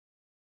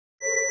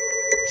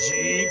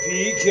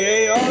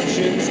GPK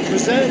Auctions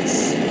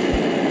presents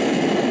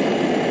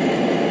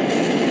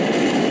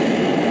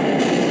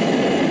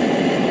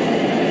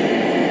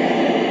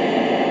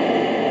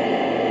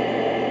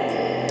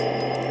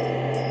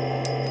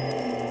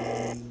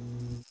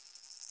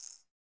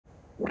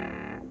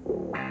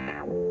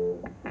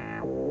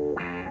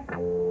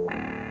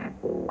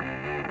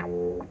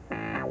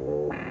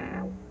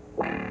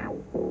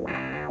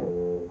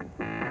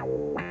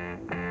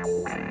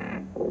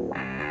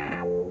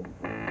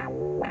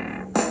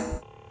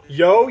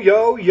Yo,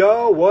 yo,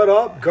 yo, what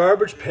up,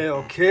 Garbage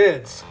Pail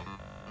Kids?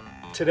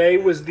 Today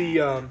was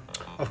the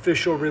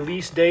official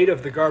release date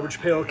of the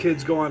Garbage Pail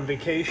Kids Go on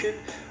Vacation.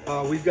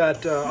 We've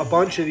got a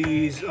bunch of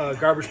these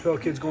Garbage Pail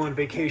Kids Go on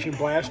Vacation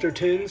blaster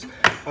tins.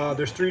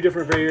 There's 3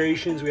 different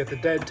variations. We got the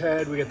Dead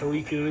Ted, we got the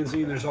Leaky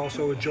Lindsay, and there's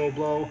also a Joe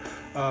Blow.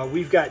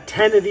 We've got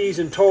 10 of these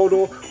in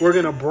total. We're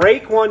going to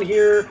break one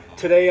here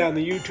today on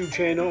the YouTube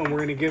channel, and we're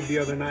going to give the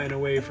other 9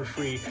 away for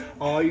free.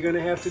 All you're going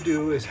to have to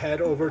do is head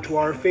over to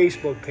our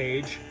Facebook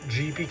page,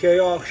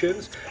 GPK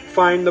Auctions,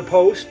 find the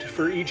post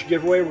for each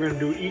giveaway. We're going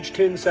to do each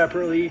tin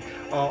separately.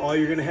 All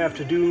you're going to have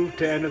to do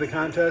to enter the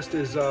contest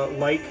is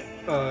like,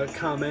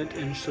 comment,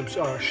 and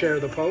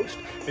share the post,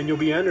 and you'll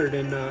be entered,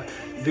 and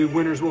the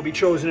winners will be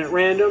chosen at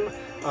random,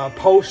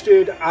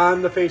 posted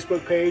on the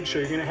Facebook page. So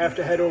you're going to have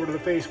to head over to the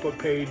Facebook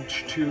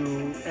page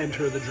to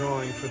enter the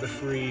drawing for the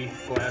free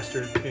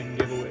blaster tin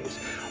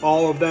giveaways.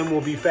 All of them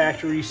will be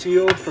factory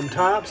sealed from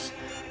Tops,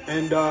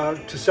 and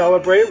to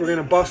celebrate, we're going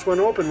to bust one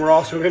open. We're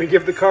also going to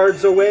give the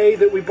cards away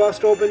that we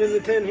bust open in the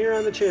tin here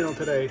on the channel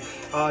today.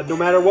 No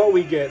matter what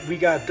we get, we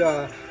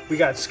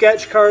got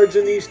sketch cards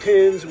in these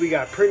tins, we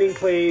got printing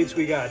plates,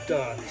 we got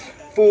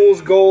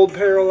Fool's Gold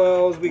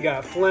parallels, we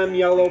got Phlegm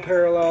Yellow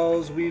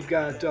parallels, we've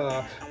got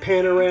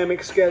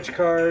panoramic sketch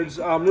cards.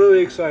 I'm really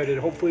excited.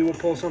 Hopefully we'll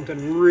pull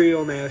something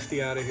real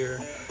nasty out of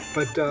here.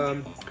 But,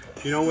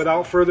 you know,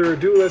 without further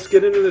ado, let's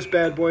get into this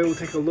bad boy. We'll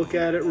take a look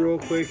at it real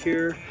quick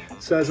here.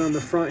 It says on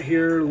the front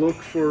here, look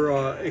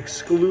for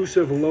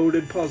exclusive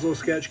loaded puzzle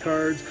sketch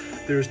cards.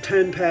 There's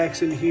 10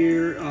 packs in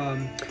here,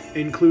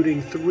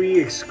 including 3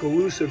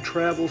 exclusive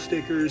travel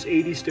stickers,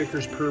 80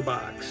 stickers per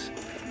box.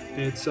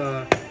 It's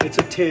a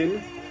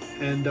tin,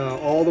 and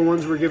all the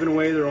ones we're giving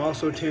away, they're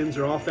also tins.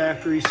 They're all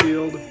factory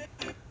sealed.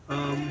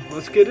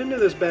 Let's get into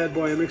this bad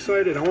boy. I'm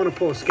excited. I want to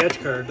pull a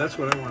sketch card. That's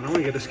what I want. I want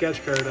to get a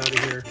sketch card out of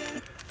here.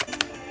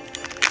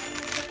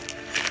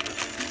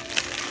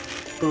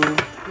 Boom,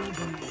 boom,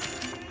 boom.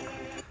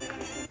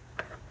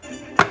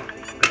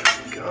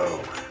 There we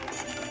go.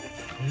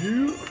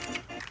 Yeah.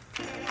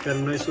 Got a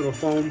nice little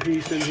foam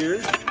piece in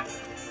here.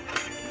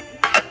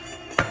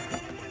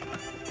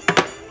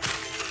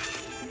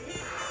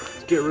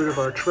 Get rid of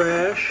our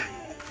trash.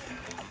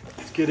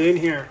 Let's get in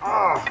here.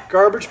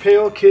 Garbage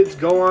Pail Kids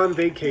Go on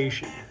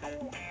Vacation.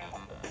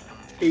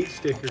 8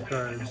 sticker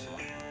cards.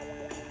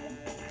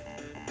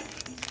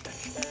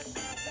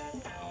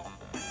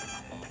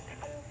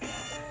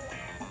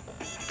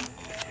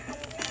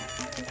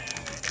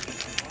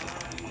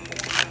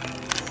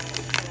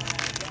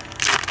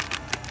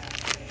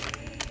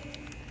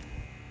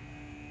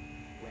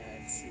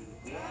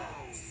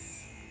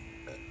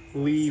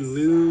 Lee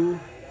Lou.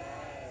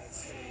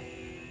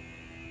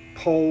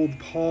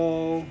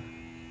 Paul.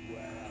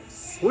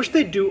 Wish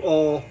they'd do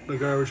all the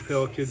Garbage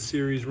Pail Kids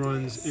series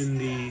runs in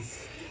the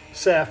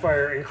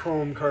Sapphire and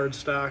Chrome card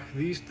stock.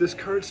 This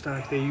card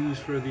stock they use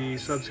for the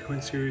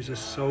subsequent series is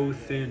so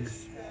thin.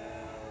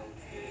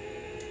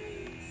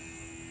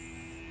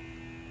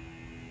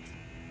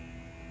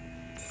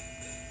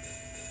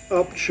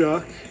 Up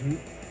Chuck.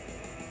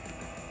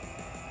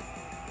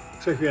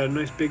 Looks like we got a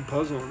nice big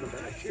puzzle on the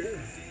back here.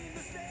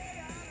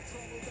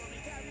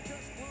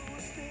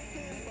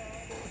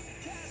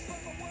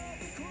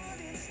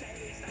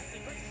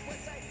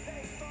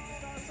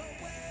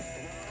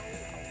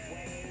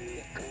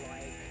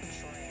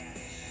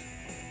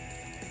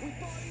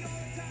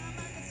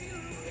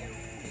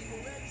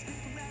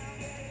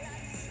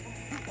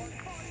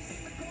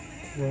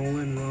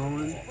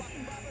 Rolling.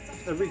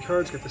 Every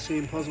card's got the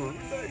same puzzle on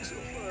the back so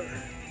far.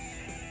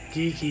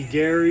 Geeky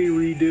Gary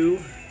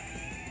redo.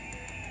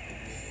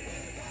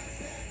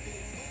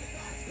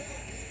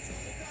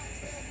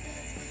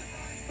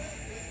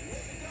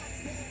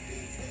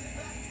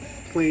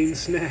 Plain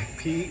Snack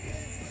Pete.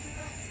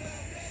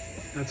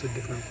 That's a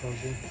different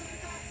puzzle.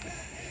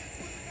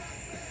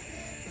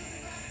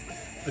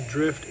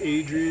 Adrift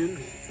Adrian.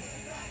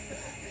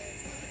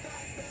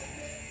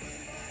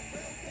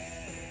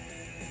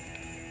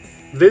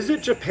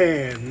 Visit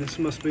Japan. This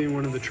must be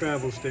one of the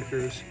travel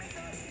stickers.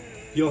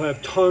 You'll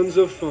have tons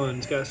of fun.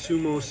 It's got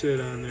Sumo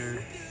Sid on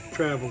there.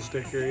 Travel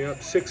sticker.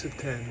 Yep, 6 of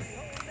 10.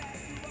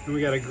 And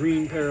we got a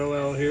green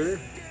parallel here.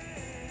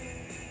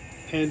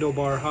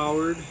 Handlebar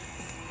Howard.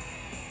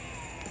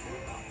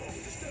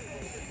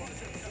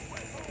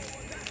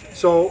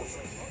 So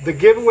the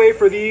giveaway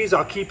for these,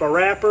 I'll keep a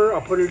wrapper.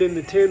 I'll put it in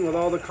the tin with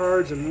all the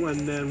cards, and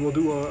then we'll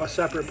do a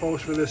separate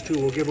post for this too.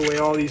 We'll give away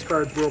all these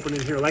cards we're opening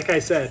here. Like I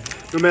said,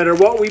 no matter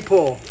what we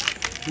pull,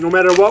 No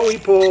matter what we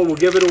pull, we'll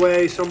give it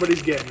away.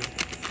 Somebody's getting it.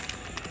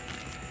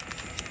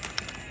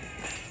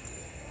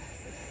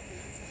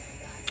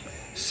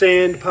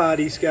 Sand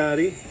Potty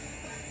Scotty.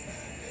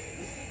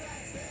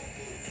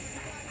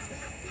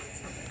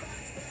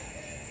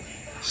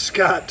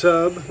 Scott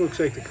Tub. Looks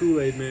like the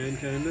Kool-Aid Man,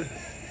 kind of.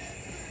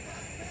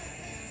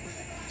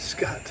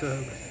 Scott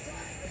Tub.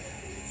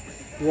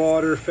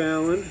 Water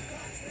Fallon.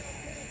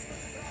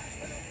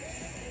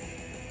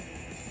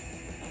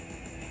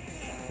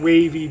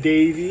 Wavy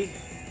Davy.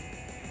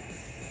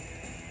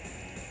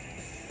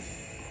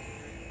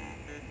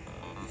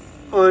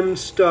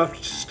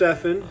 Unstuffed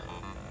Stefan.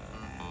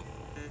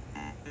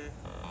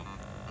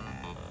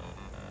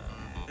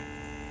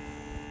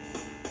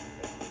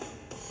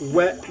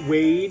 Wet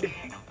Wade.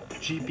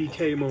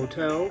 GPK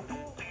Motel.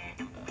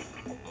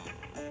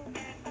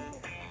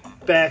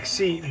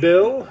 Backseat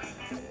Bill.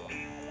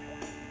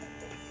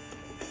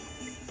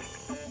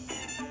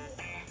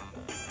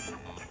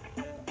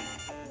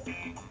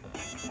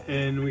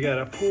 And we got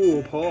a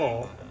Pool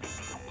Paul.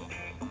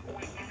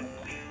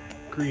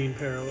 Green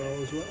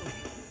parallel as well.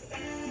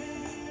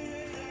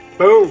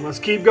 Boom, let's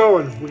keep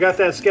going. We got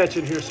that sketch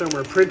in here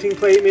somewhere. Printing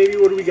plate maybe,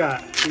 what do we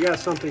got? We got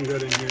something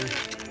good in here.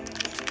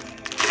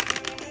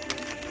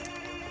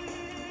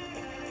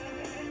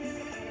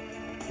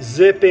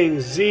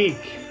 Zipping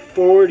Zeke,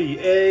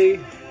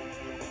 40A.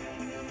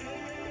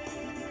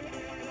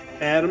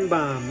 Adam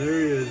Bomb, there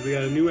he is. We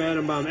got a new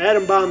Adam Bomb.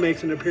 Adam Bomb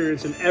makes an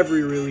appearance in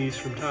every release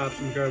from Topps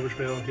and Garbage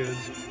Pail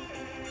Kids.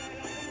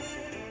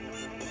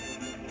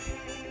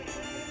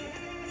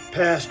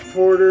 Past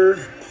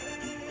Porter.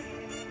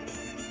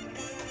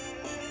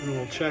 A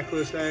little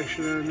checklist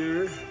action on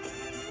there.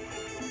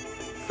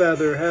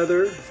 Feather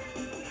Heather.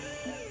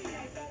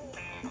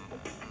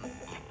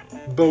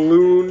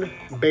 Balloon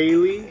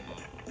Bailey.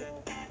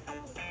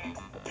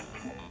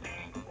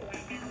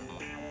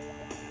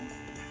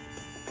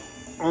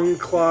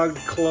 Unclogged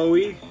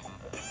Chloe.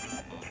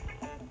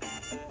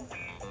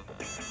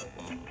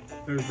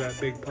 There's that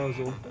big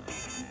puzzle.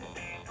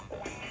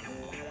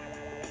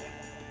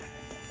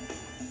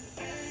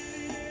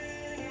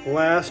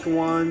 Last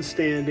one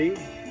standing.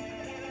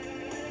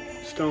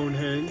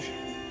 Stonehenge.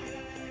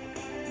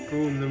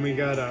 Boom, then we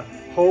got a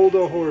Hold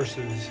the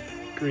Horses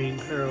green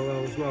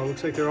parallel as well.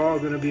 Looks like they're all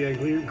going to be a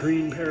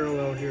green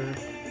parallel here.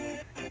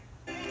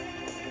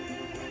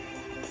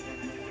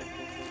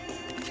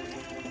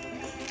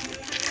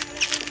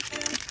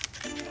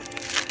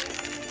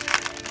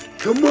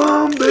 Come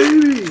on,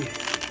 baby!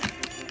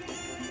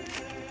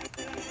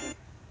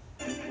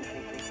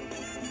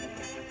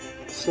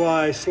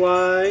 Sly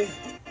Sly.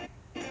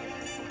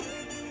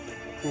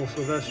 Little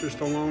Sylvester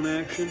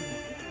Stallone action.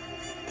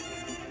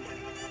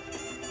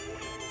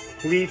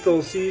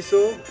 Lethal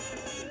Cecil.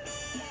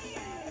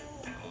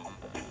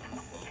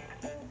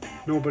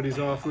 Nobody's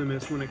off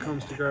limits when it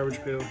comes to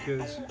Garbage Pail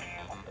Kids.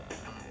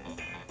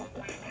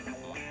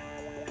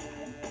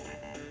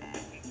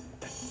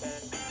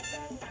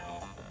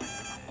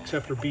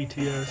 Except for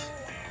BTS.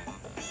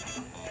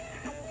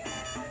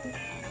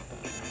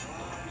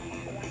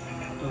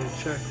 Little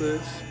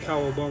checklist.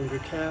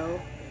 Cowabunga Cow.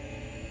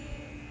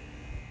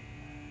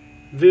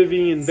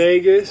 Vivian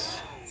Vegas.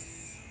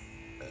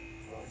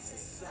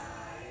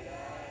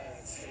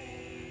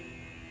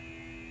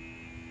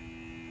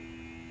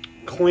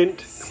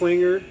 Clint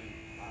Klinger.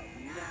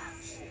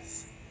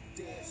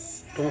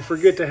 Don't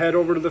forget to head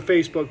over to the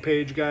Facebook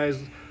page,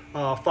 guys.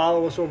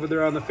 Follow us over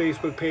there on the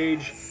Facebook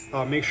page.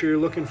 Make sure you're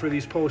looking for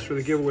these posts for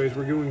the giveaways.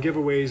 We're doing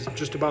giveaways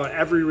just about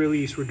every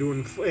release. We're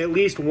doing at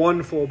least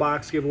one full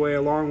box giveaway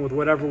along with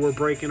whatever we're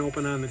breaking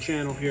open on the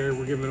channel here.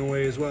 We're giving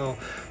away as well.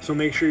 So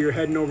make sure you're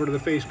heading over to the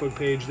Facebook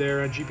page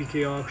there on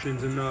GPK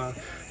Auctions and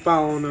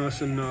following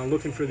us and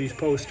looking for these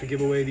posts to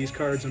give away these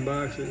cards and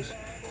boxes.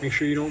 Make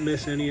sure you don't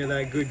miss any of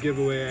that good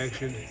giveaway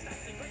action.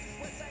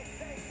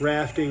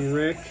 Rafting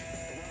Rick.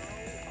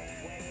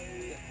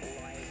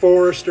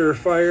 Forester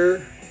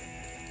Fire.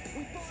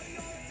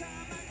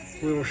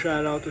 Little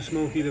shout out to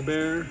Smokey the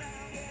Bear.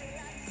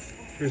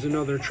 Here's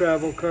another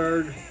travel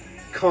card.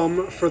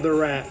 Come for the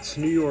Rats.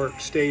 New York,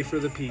 stay for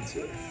the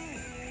pizza.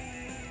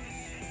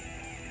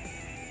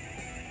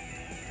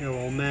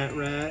 Hello, Matt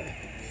Rat.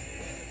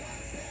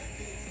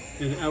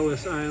 And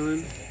Ellis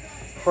Island.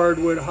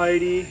 Hardwood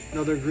Heidi.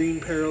 Another green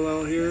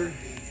parallel here.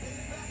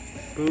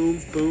 Boom,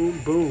 boom,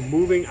 boom.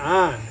 Moving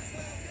on.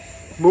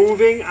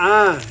 Moving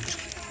on.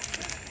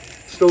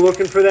 Still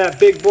looking for that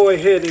big boy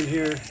hit in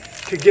here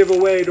to give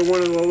away to one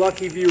of the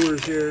lucky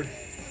viewers here.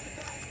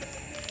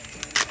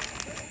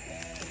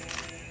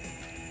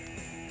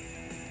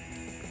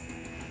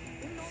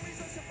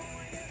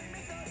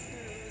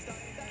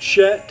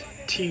 Chet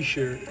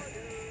t-shirt.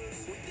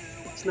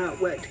 It's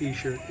not wet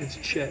t-shirt, it's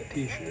Chet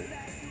t-shirt.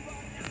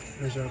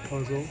 There's our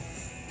puzzle.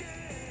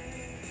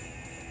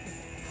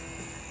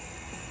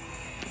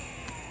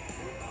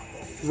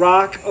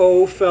 Rock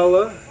O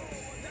Fella.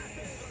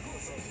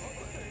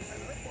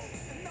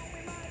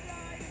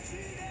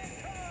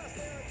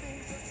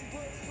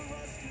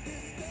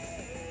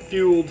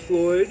 Fueled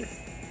Floyd.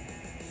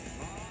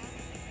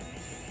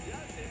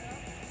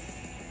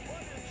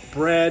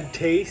 Brad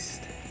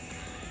Taste.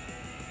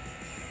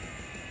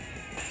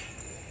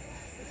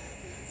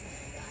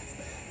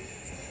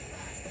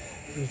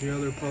 There's the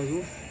other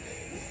puzzle.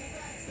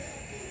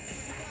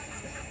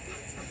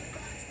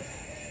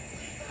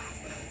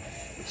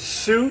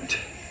 Suit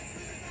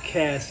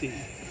Cassie.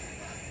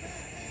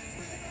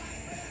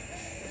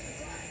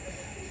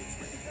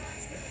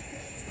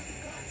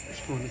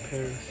 Just going to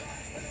Paris.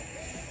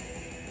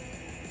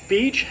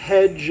 Beach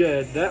Head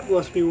Jed. That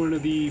must be one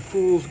of the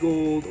Fool's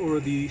Gold or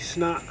the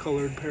snot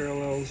colored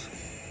parallels.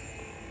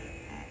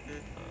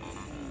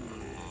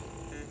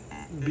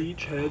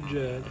 Beach Head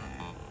Jed.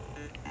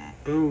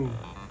 Boom.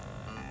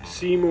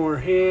 Seymour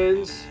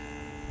Hands.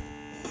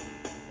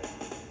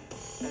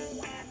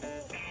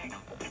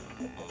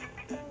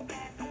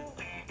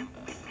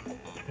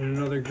 And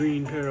another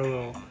green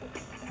parallel.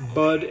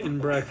 Bud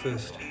and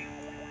Breakfast.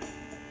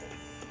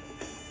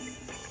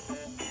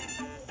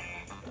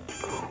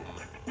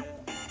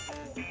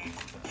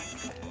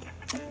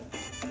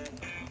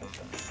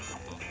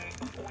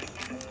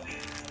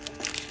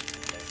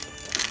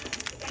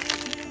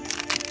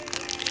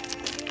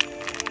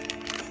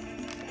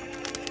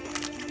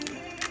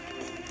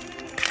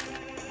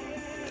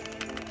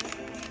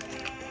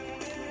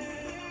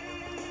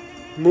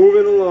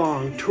 Moving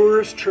along,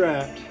 Tourist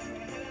Trapped.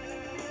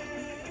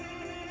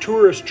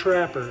 Tourist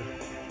Trapper.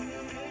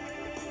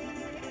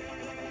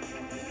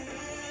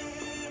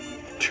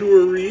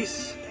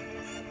 Touriste.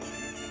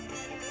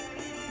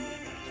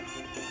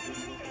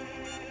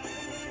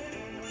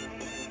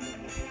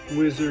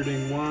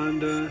 Wizarding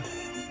Wanda.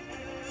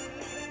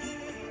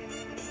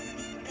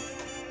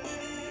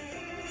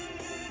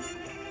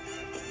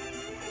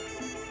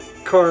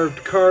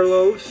 Carved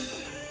Carlos.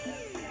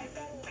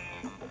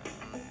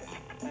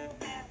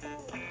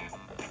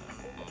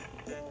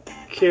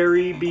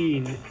 Carrie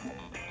Bean.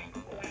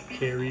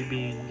 Carrie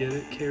Bean. Get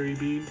it? Carrie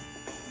Bean.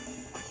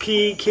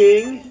 P.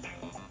 King.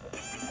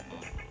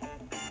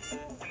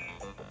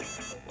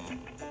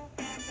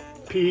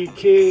 P.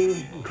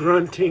 King.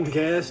 Grunting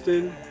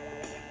Gaston.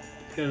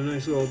 Got a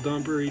nice little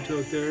dumper he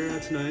took there.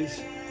 That's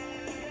nice.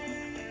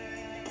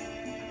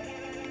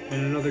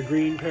 And another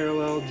green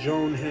parallel.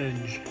 Joan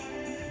Henge.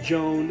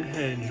 Joan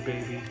Henge,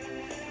 baby.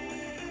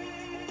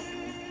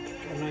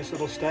 Got a nice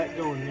little stack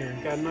going here.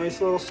 Got a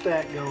nice little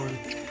stack going.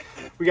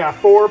 We got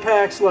 4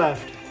 packs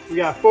left. We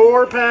got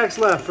 4 packs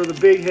left for the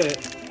big hit.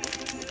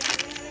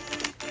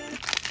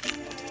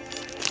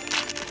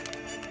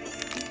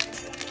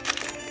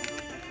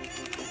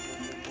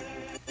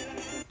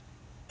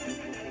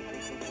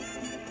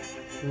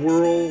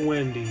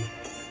 Whirlwindy.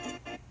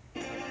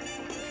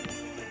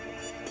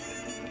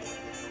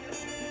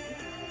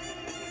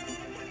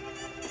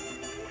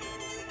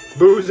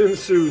 Boozin'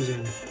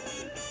 Susan.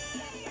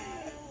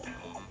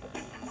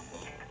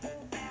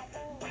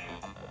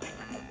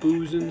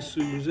 Boozin'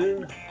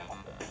 Susan.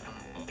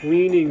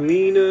 Leaning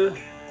Lena.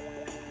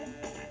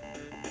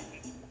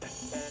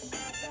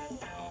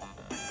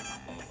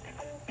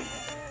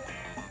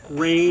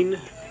 Rain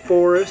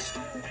Forest.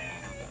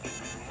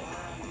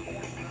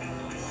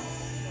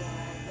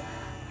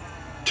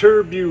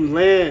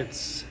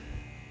 Turbulence.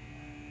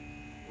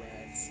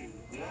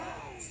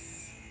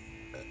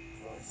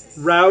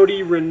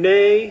 Rowdy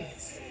Renee.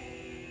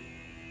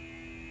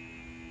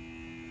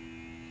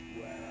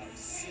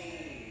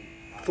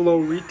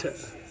 Florita.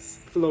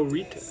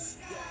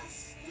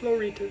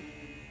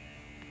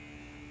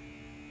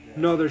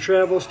 Another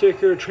travel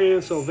sticker,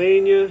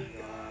 Transylvania.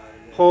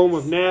 Home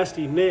of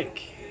Nasty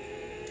Nick.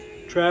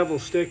 Travel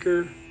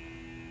sticker,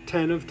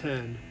 10 of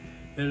 10.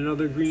 And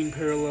another green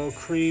parallel,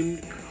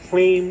 claimed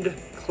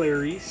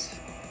Clarice.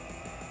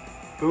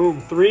 Boom,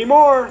 3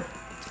 more.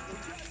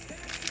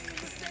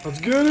 Let's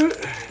get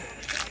it.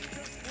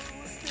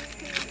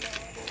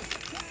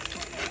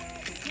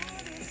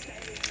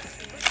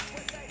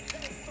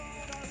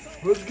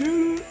 Let's get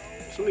it.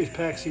 Some of these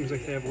packs seems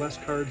like they have less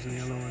cards than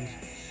the other ones.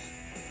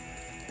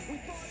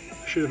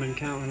 I should have been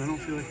counting. I don't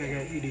feel like I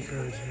got 80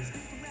 cards here.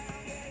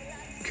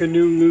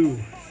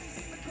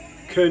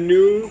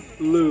 Canoe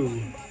Lou.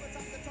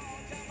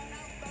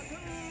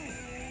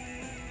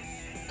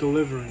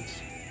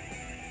 Deliverance.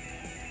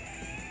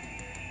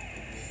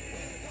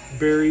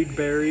 Buried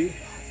Berry.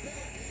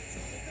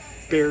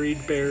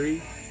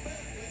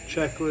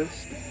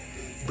 Checklist.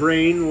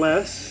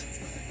 Brainless.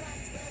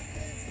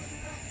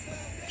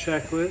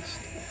 Checklist.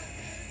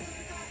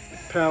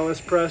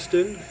 Palace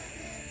Preston.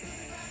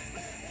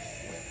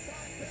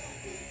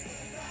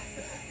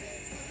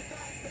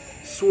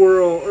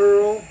 Swirl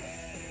Earl.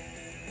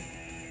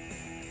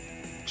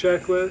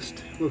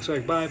 Checklist. Looks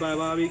like Bye Bye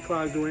Bobby.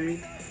 Clyde Dwayne.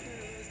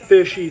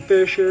 Fishy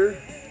Fisher.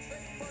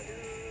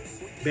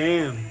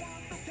 Bam.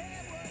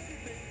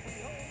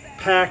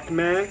 Packed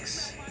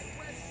Max.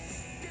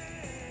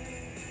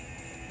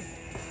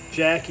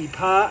 Jackie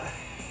Pot.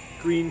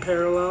 Green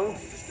parallel.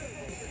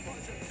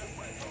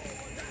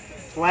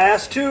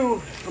 Last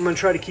 2. I'm going to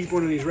try to keep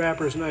one of these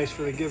wrappers nice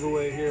for the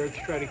giveaway here.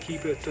 To try to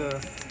keep it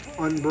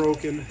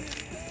unbroken.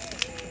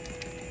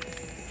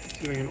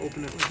 See if I can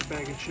open it with a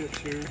bag of chips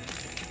here.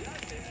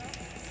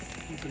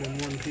 Keep it in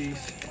one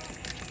piece.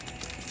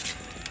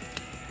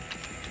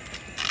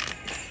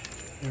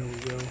 There we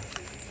go.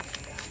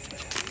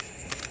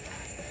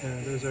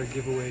 There's our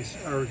giveaways,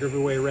 our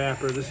giveaway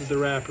wrapper. This is the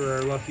wrapper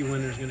our lucky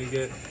winner's gonna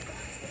get.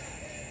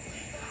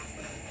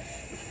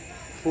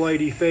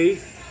 Flighty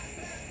Faith.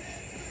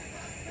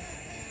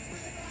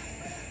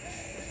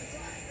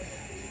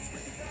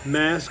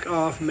 Mask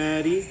Off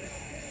Maddie.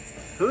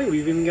 I don't think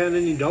we've even gotten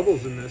any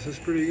doubles in this. That's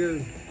pretty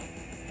good.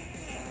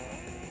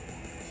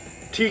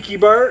 Tiki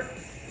Bart.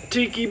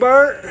 Tiki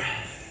Bart.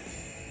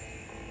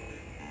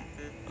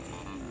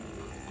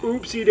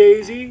 Oopsie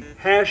Daisy.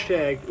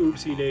 Hashtag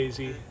Oopsie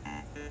Daisy.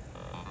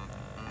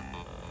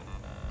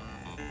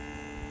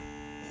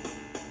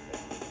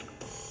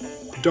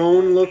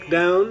 Don't Look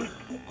Down.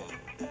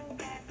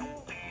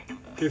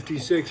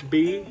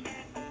 56B.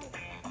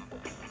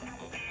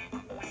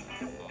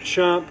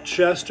 Chomp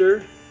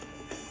Chester.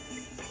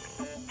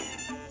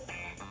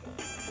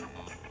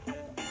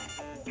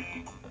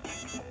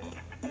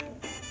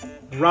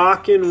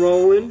 Rockin'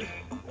 Roland.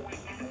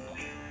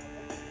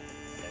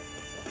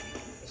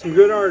 Some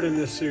good art in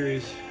this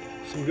series.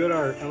 Some good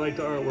art. I like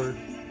the artwork.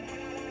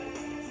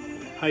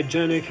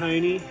 Hygienic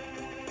Heine.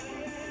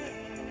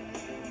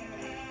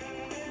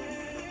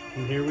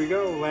 And here we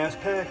go. Last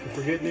pack. If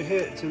we're getting a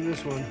hit, it's in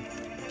this one.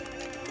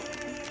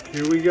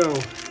 Here we go.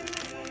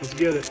 Let's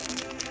get it.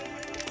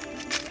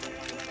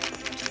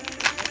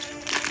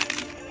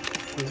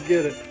 Let's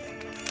get it.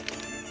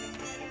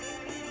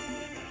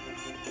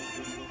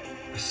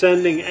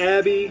 Ascending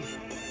Abbey.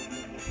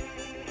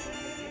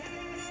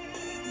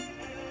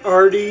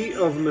 Artie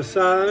of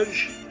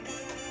Massage.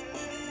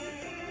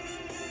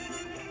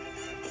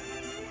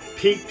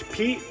 Peaked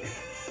Pete.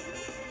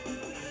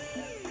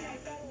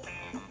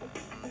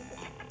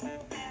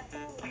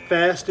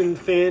 Fast and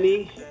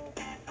Fanny.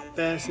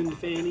 Fast and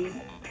Fanny.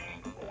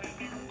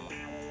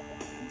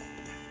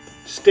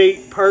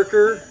 State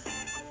Parker.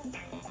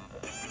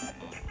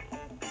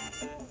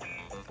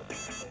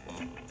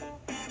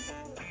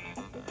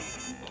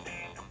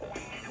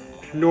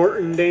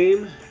 Norton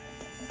Dame.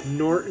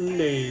 Norton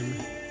Dame.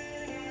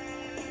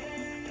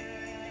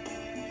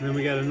 And then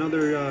we got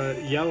another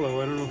yellow.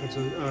 I don't know if it's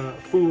a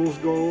Fool's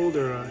Gold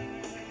or a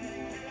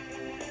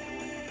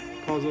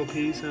puzzle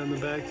piece on the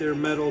back there.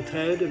 Metal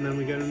Ted. And then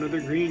we got another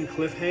green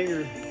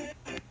Cliffhanger.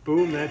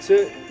 Boom, that's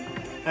it.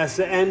 That's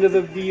the end of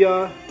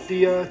the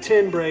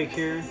tin break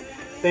here.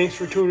 Thanks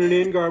for tuning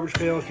in, Garbage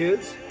Pail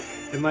Kids.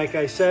 And like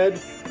I said,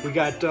 we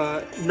got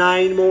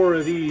 9 more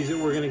of these that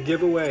we're going to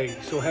give away.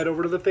 So head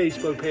over to the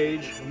Facebook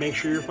page. Make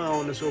sure you're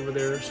following us over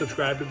there.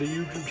 Subscribe to the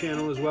YouTube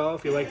channel as well.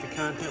 If you like the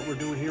content we're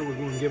doing here, we're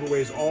doing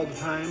giveaways all the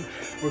time.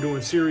 We're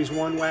doing Series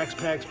 1 Wax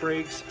Packs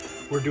breaks.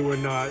 We're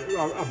doing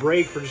a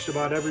break for just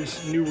about every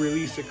new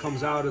release that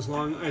comes out, as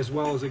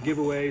well as a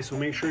giveaway. So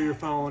make sure you're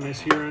following us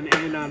here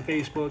and on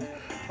Facebook.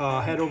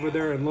 Head over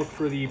there and look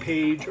for the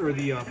page or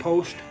the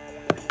post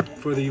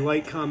for the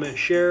like, comment,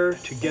 share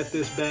to get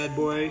this bad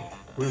boy.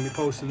 We're going to be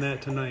posting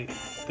that tonight.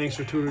 Thanks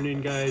for tuning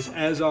in, guys.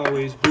 As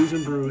always, Booze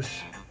and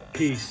Bruce.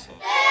 Peace.